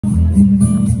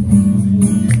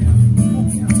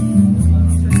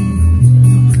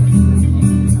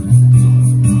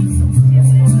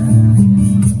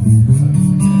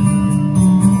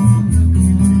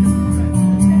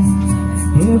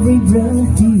Every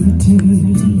breath you take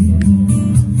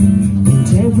and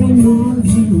every move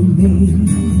you make,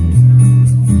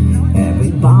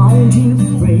 every bound you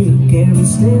break, every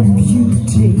step you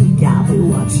take, I'll be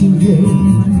watching you.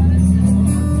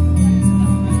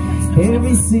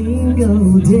 Every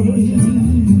single day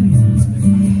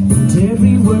and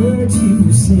every word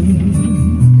you say,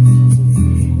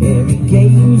 every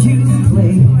game you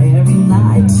play, every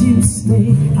night you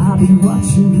stay, I'll be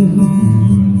watching you.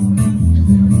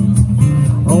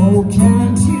 Oh,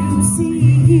 can't you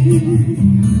see,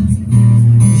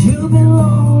 you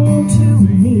belong to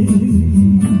me.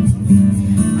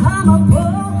 I'm a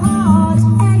poor heart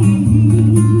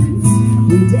aches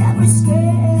with every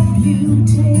step you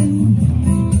take,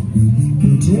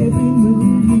 and every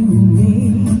move you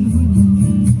make,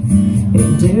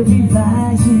 and every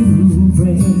vow you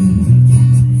break,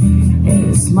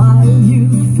 every smile you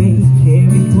fake,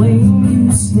 every claim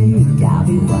you stake, I'll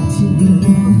be watching you.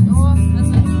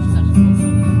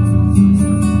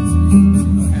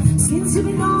 Since you've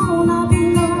been gone, I've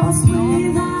been lost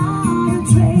without a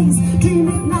trace. Dream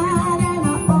at night and I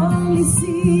only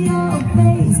see your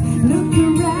face. Look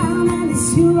around and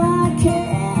it's you I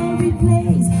can't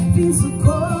replace. Feel so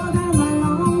cold and I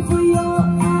long for your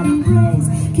embrace.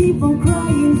 Keep on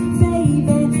crying,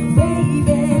 baby,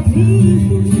 baby,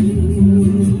 please.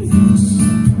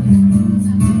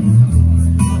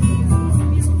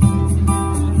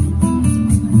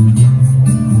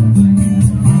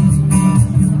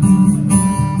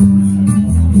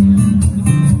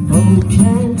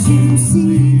 Can't you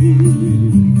see,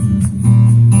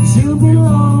 you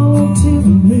belong to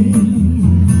me.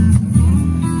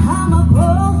 I'm a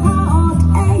poor heart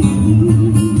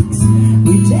aches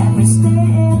with every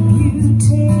step you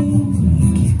take,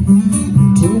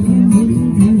 and every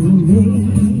move you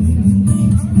make,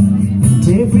 and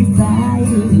every vow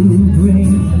you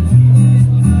break,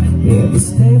 every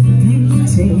step you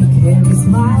take, every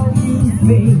smile you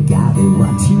fake, I'll be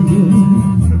watching you.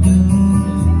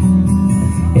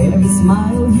 Every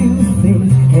smile you fake,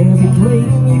 every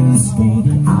claim you stake,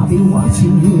 I'll be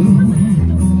watching you.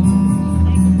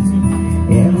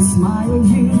 Every smile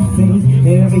you fake,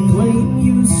 every claim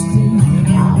you stake,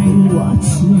 I'll be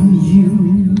watching you.